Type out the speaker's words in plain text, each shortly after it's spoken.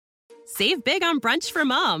Save big on brunch for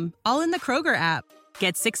mom, all in the Kroger app.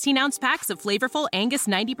 Get 16-ounce packs of flavorful Angus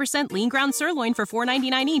 90% lean ground sirloin for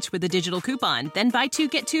 $4.99 each with a digital coupon. Then buy 2,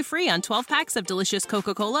 get 2 free on 12 packs of delicious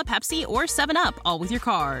Coca-Cola, Pepsi, or 7-Up, all with your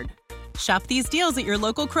card. Shop these deals at your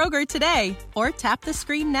local Kroger today, or tap the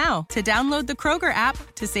screen now to download the Kroger app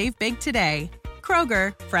to save big today.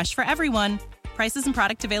 Kroger, fresh for everyone. Prices and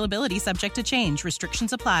product availability subject to change.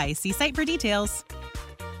 Restrictions apply. See site for details.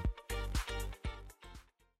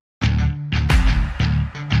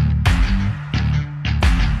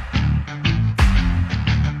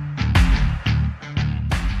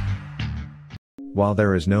 While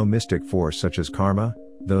there is no mystic force such as karma,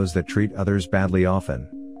 those that treat others badly often,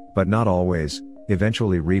 but not always,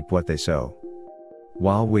 eventually reap what they sow.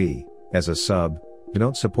 While we, as a sub,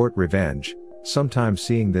 don't support revenge, sometimes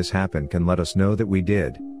seeing this happen can let us know that we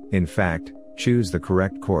did, in fact, choose the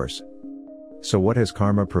correct course. So what has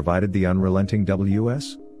karma provided the unrelenting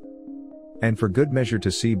WS? And for good measure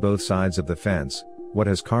to see both sides of the fence, what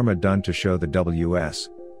has karma done to show the WS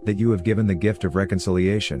that you have given the gift of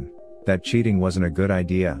reconciliation, that cheating wasn't a good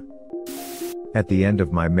idea? At the end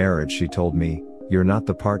of my marriage she told me, "You're not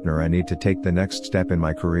the partner I need to take the next step in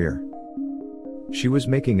my career." She was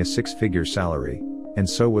making a 6-figure salary, and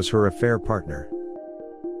so was her affair partner.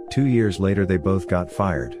 2 years later they both got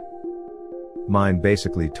fired. Mine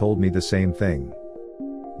basically told me the same thing.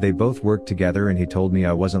 They both worked together and he told me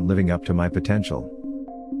I wasn't living up to my potential.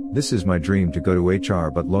 This is my dream to go to HR,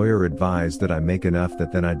 but lawyer advised that I make enough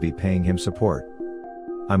that then I'd be paying him support.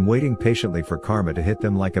 I'm waiting patiently for karma to hit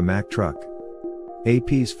them like a Mack truck.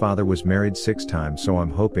 AP's father was married 6 times, so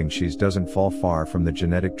I'm hoping she doesn't fall far from the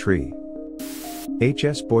genetic tree.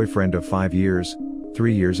 HS boyfriend of 5 years,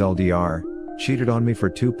 3 years LDR, cheated on me for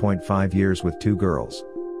 2.5 years with 2 girls.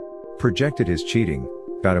 Projected his cheating,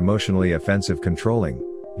 got emotionally offensive, controlling,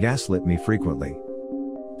 gaslit me frequently.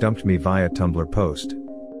 Dumped me via Tumblr post.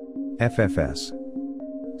 FFS.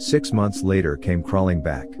 6 months later came crawling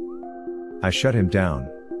back. I shut him down.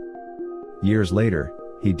 Years later,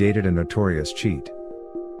 he dated a notorious cheat.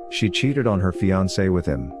 She cheated on her fiancé with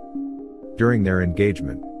him. During their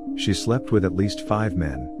engagement, she slept with at least 5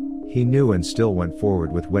 men. He knew and still went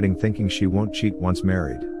forward with wedding thinking she won't cheat once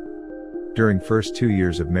married. During first 2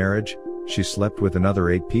 years of marriage, she slept with another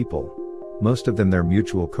 8 people, most of them their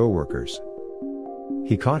mutual co-workers.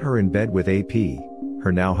 He caught her in bed with AP,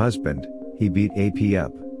 her now husband. He beat AP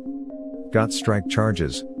up. Got strike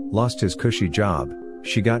charges, lost his cushy job.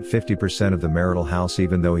 She got 50% of the marital house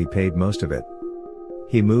even though he paid most of it.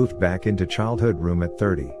 He moved back into childhood room at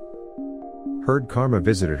 30. Heard karma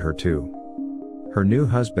visited her too. Her new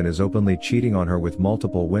husband is openly cheating on her with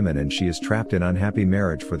multiple women and she is trapped in unhappy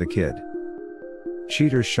marriage for the kid.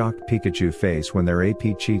 Cheaters shocked Pikachu face when their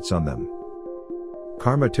AP cheats on them.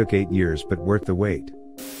 Karma took 8 years but worth the wait.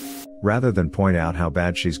 Rather than point out how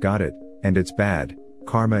bad she's got it, and it's bad,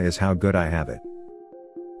 karma is how good I have it.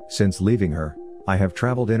 Since leaving her, I have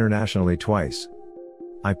traveled internationally twice.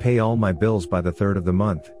 I pay all my bills by the 3rd of the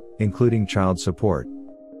month, including child support.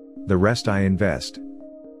 The rest I invest.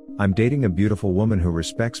 I'm dating a beautiful woman who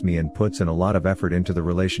respects me and puts in a lot of effort into the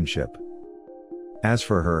relationship. As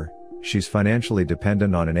for her, she's financially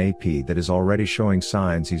dependent on an AP that is already showing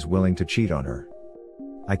signs he's willing to cheat on her.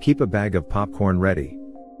 I keep a bag of popcorn ready.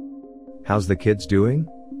 How's the kids doing?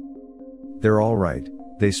 They're all right.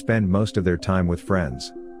 They spend most of their time with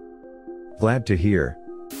friends. Glad to hear.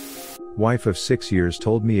 Wife of 6 years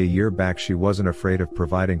told me a year back she wasn't afraid of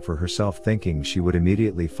providing for herself, thinking she would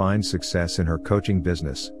immediately find success in her coaching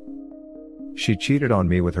business. She cheated on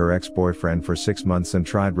me with her ex-boyfriend for 6 months and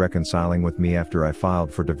tried reconciling with me after I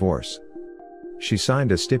filed for divorce. She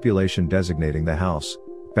signed a stipulation designating the house,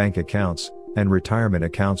 bank accounts, and retirement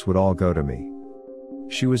accounts would all go to me.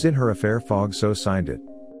 She was in her affair fog, so signed it.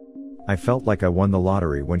 I felt like I won the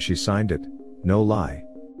lottery when she signed it, no lie.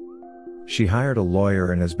 She hired a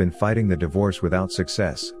lawyer and has been fighting the divorce without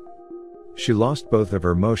success. She lost both of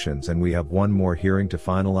her motions and we have one more hearing to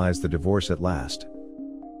finalize the divorce at last.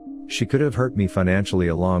 She could have hurt me financially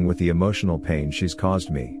along with the emotional pain she's caused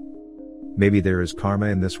me. Maybe there is karma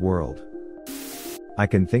in this world. I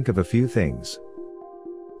can think of a few things.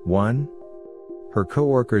 1. Her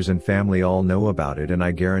coworkers and family all know about it and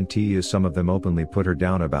I guarantee you some of them openly put her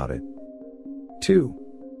down about it. 2.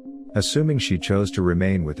 Assuming she chose to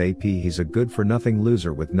remain with AP, he's a good-for-nothing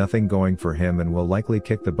loser with nothing going for him and will likely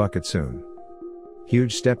kick the bucket soon.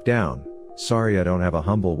 Huge step down. Sorry, I don't have a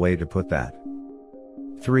humble way to put that.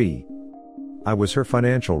 3. I was her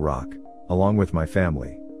financial rock, along with my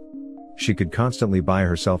family. She could constantly buy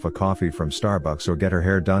herself a coffee from Starbucks or get her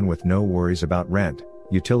hair done with no worries about rent,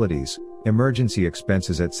 utilities, emergency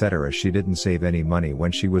expenses etc. She didn't save any money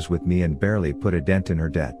when she was with me and barely put a dent in her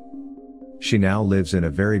debt. She now lives in a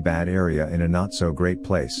very bad area in a not so great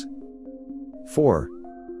place. 4.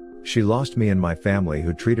 She lost me and my family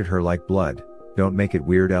who treated her like blood. Don't make it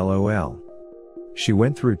weird lol. She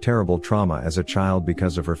went through terrible trauma as a child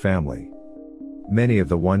because of her family. Many of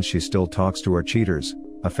the ones she still talks to are cheaters,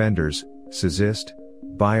 offenders, sexist,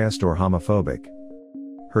 biased or homophobic.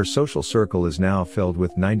 Her social circle is now filled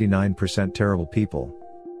with 99% terrible people.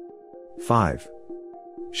 5.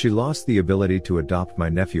 She lost the ability to adopt my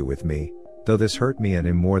nephew with me, though this hurt me and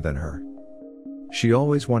him more than her. She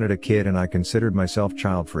always wanted a kid and I considered myself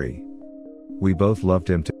child-free. We both loved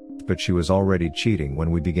him but she was already cheating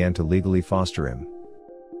when we began to legally foster him.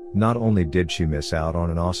 Not only did she miss out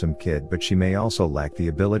on an awesome kid but she may also lack the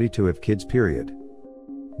ability to have kids period.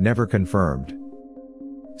 Never confirmed.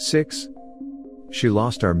 6. She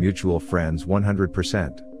lost our mutual friends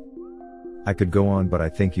 100%. I could go on but I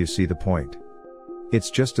think you see the point.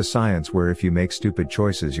 It's just a science where if you make stupid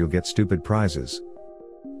choices you'll get stupid prizes.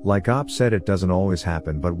 Like Op said, it doesn't always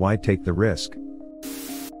happen, but why take the risk?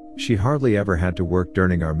 She hardly ever had to work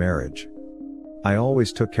during our marriage. I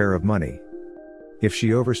always took care of money. If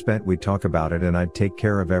she overspent we'd talk about it and I'd take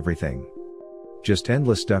care of everything. Just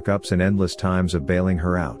endless stuck-ups and endless times of bailing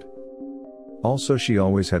her out. Also she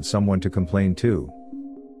always had someone to complain to.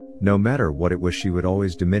 No matter what it was she would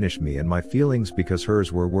always diminish me and my feelings because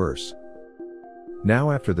hers were worse.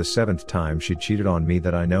 Now after the 7th time she cheated on me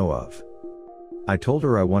that I know of. I told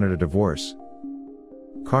her I wanted a divorce.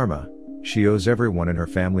 Karma. She owes everyone in her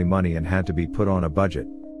family money and had to be put on a budget.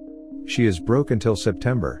 She is broke until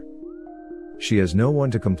September. She has no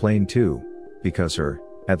one to complain to, because her,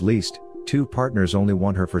 at least, 2 partners only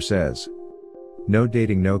want her for says. No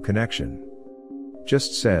dating, no connection.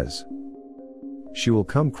 Just says. She will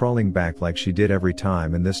come crawling back like she did every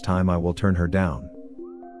time and this time I will turn her down.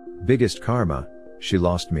 Biggest karma, she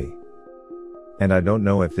lost me. And I don't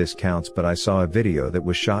know if this counts but I saw a video that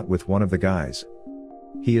was shot with one of the guys.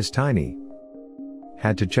 He is tiny.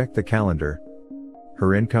 Had to check the calendar.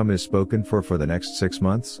 Her income is spoken for the next 6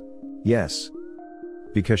 months? Yes.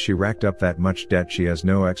 Because she racked up that much debt she has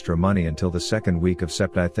no extra money until the 2nd week of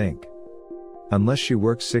Sept I think. Unless she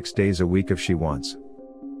works 6 days a week if she wants.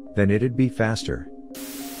 Then it'd be faster.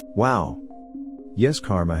 Wow. Yes,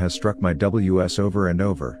 karma has struck my WS over and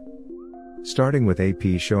over. Starting with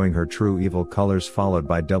AP showing her true evil colors followed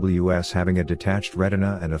by WS having a detached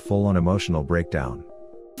retina and a full-on emotional breakdown.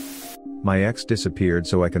 My ex disappeared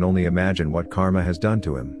so I can only imagine what karma has done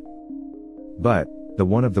to him. But, the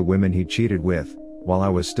one of the women he cheated with, while I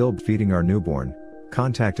was still feeding our newborn,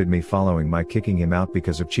 contacted me following my kicking him out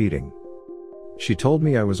because of cheating. She told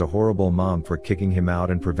me I was a horrible mom for kicking him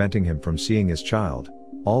out and preventing him from seeing his child,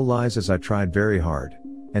 all lies as I tried very hard,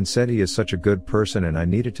 and said he is such a good person and I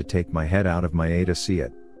needed to take my head out of my A to see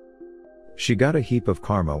it. She got a heap of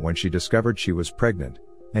karma when she discovered she was pregnant,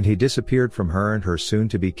 and he disappeared from her and her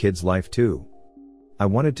soon-to-be kid's life too. I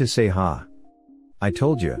wanted to say ha. I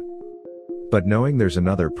told you. But knowing there's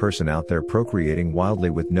another person out there procreating wildly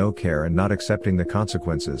with no care and not accepting the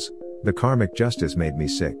consequences, the karmic justice made me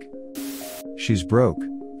sick. She's broke,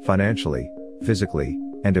 financially, physically,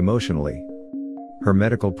 and emotionally. Her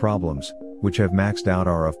medical problems, which have maxed out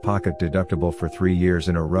our out-of-pocket deductible for 3 years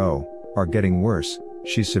in a row, are getting worse.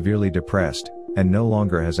 She's severely depressed, and no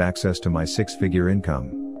longer has access to my 6-figure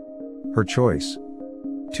income. Her choice.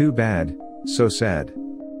 Too bad, so sad.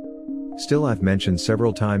 Still, I've mentioned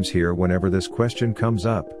several times here whenever this question comes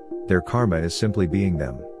up, their karma is simply being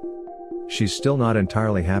them. She's still not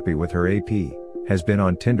entirely happy with her AP, has been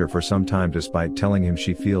on Tinder for some time despite telling him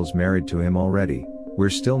she feels married to him already. We're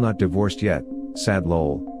still not divorced yet, sad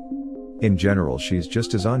lol. In general, she's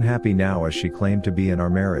just as unhappy now as she claimed to be in our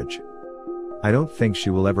marriage. I don't think she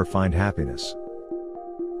will ever find happiness.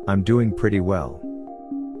 I'm doing pretty well.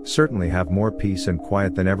 Certainly have more peace and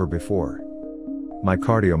quiet than ever before. My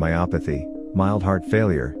cardiomyopathy, mild heart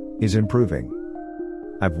failure, is improving.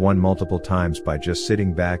 I've won multiple times by just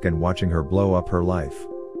sitting back and watching her blow up her life.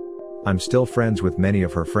 I'm still friends with many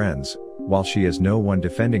of her friends, while she has no one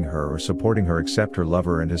defending her or supporting her except her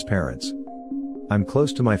lover and his parents. I'm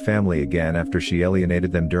close to my family again after she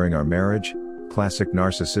alienated them during our marriage, classic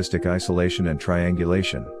narcissistic isolation and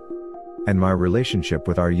triangulation. And my relationship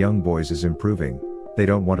with our young boys is improving. They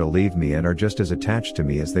don't want to leave me and are just as attached to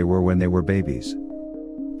me as they were when they were babies.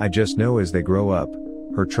 I just know as they grow up,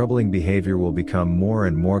 her troubling behavior will become more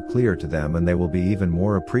and more clear to them and they will be even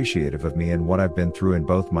more appreciative of me and what I've been through in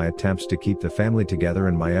both my attempts to keep the family together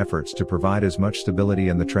and my efforts to provide as much stability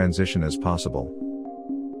in the transition as possible.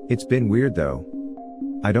 It's been weird though.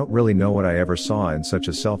 I don't really know what I ever saw in such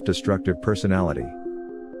a self-destructive personality.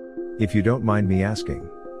 If you don't mind me asking,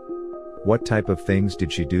 what type of things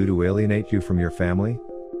did she do to alienate you from your family?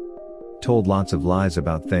 Told lots of lies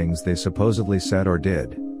about things they supposedly said or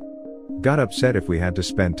did. Got upset if we had to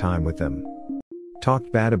spend time with them.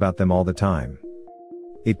 Talked bad about them all the time.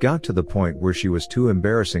 It got to the point where she was too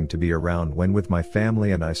embarrassing to be around when with my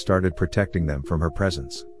family, and I started protecting them from her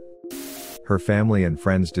presence. Her family and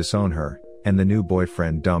friends disown her, and the new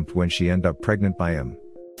boyfriend dumped when she ended up pregnant by him.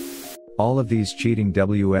 All of these cheating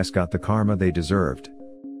WS got the karma they deserved.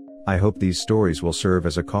 I hope these stories will serve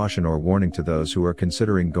as a caution or warning to those who are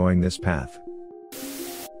considering going this path.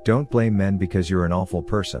 Don't blame men because you're an awful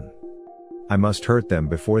person. I must hurt them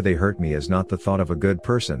before they hurt me is not the thought of a good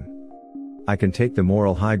person. I can take the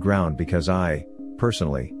moral high ground because I,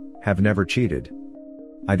 personally, have never cheated.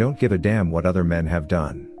 I don't give a damn what other men have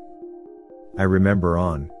done. I remember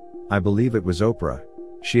I believe it was Oprah,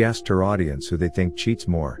 she asked her audience who they think cheats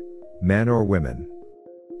more, men or women.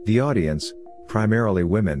 The audience, primarily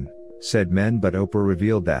women, said men, but Oprah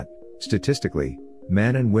revealed that, statistically,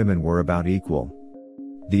 men and women were about equal.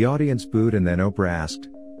 The audience booed, and then Oprah asked,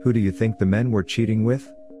 who do you think the men were cheating with?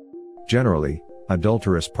 Generally,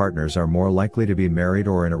 adulterous partners are more likely to be married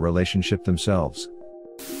or in a relationship themselves.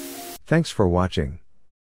 Thanks for watching.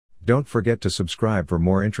 Don't forget to subscribe for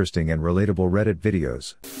more interesting and relatable Reddit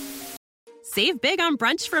videos. Save big on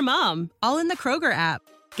brunch for mom, all in the Kroger app.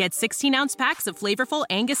 Get 16-ounce packs of flavorful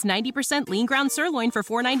Angus 90% lean ground sirloin for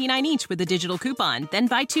 $4.99 each with a digital coupon. Then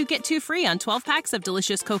buy 2, get 2 free on 12 packs of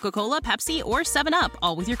delicious Coca-Cola, Pepsi, or 7-Up,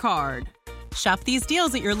 all with your card. Shop these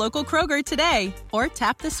deals at your local Kroger today, or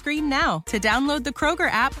tap the screen now to download the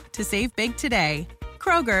Kroger app to save big today.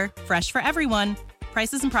 Kroger, fresh for everyone.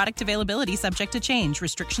 Prices and product availability subject to change.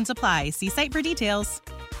 Restrictions apply. See site for details.